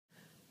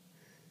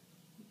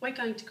we're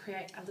going to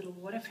create a little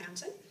water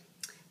fountain.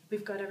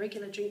 We've got a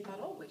regular drink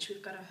bottle, which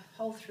we've got a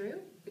hole through,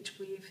 which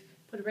we've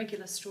put a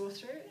regular straw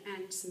through,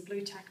 and some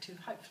blue tack to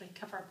hopefully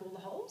cover up all the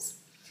holes.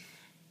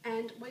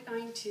 And we're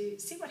going to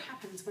see what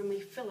happens when we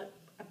fill it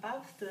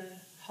above the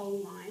hole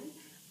line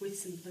with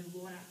some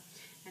blue water.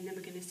 And then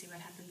we're going to see what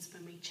happens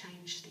when we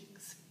change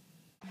things.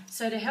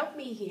 So to help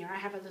me here, I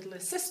have a little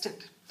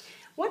assistant.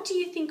 What do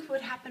you think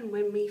would happen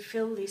when we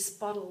fill this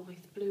bottle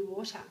with blue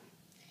water?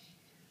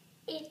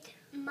 It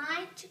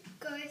might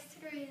go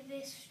through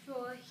this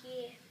straw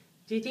here.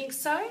 Do you think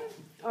so?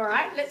 All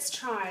right, let's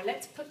try.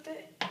 Let's put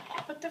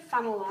the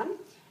funnel on,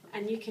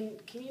 and can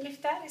you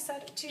lift that? Is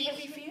that too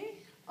heavy for you?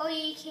 Or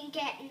you can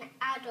get an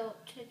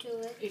adult to do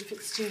it. If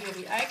it's too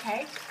heavy.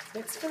 Okay,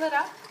 let's fill it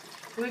up.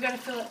 We're going to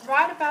fill it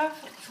right above,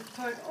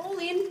 pour it all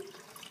in.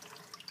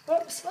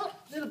 Whoops, a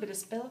little bit of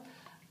spill.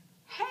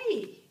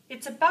 Hey,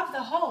 it's above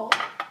the hole,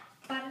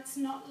 but it's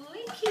not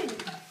leaking.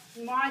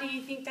 Why do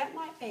you think that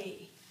might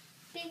be?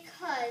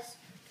 Because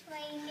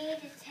we need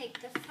to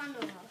take the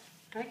funnel off.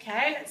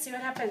 Okay, let's see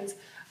what happens.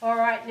 All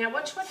right, now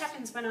watch what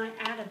happens when I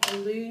add a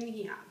balloon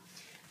here.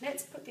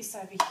 Let's put this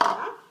over here.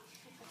 I'll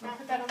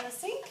put that on the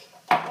sink.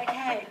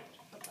 Okay,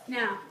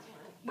 now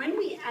when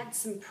we add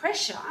some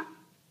pressure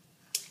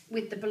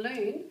with the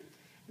balloon,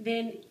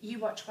 then you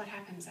watch what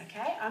happens,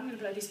 okay? I'm going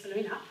to blow this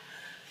balloon up.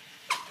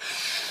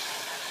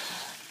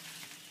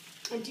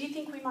 And do you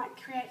think we might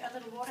create a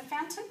little water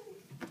fountain?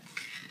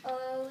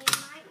 Or we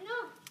might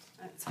not.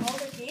 Let's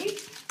hold it here.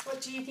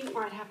 What do you think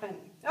might happen?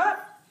 Oh,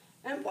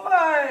 and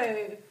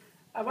whoa!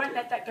 I won't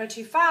let that go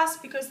too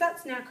fast because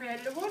that's now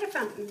created a water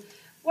fountain.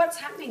 What's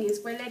happening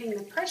is we're letting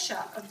the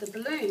pressure of the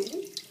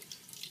balloon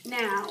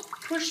now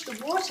push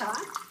the water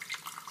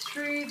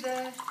through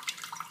the...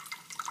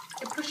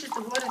 It pushes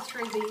the water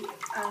through the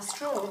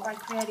straw by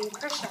creating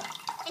pressure.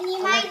 And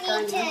you might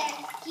need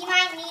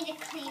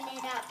to clean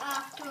it up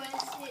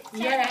afterwards.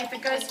 Yeah, if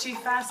it goes too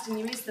fast and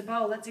you miss the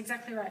bowl, that's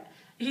exactly right.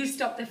 You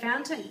stop the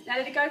fountain. Now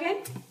let it go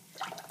again.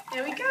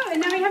 There we go, and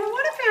now we have a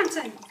water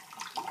fountain.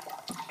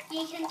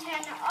 You can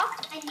turn it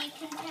off and you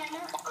can turn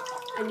it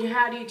on. And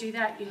how do you do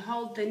that? You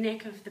hold the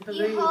neck of the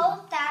balloon. You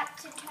hold that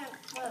to turn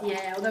it on.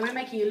 Yeah, although we're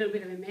making a little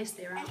bit of a mess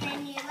there, aren't we? And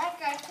then you let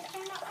go to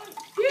turn it on.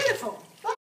 Beautiful.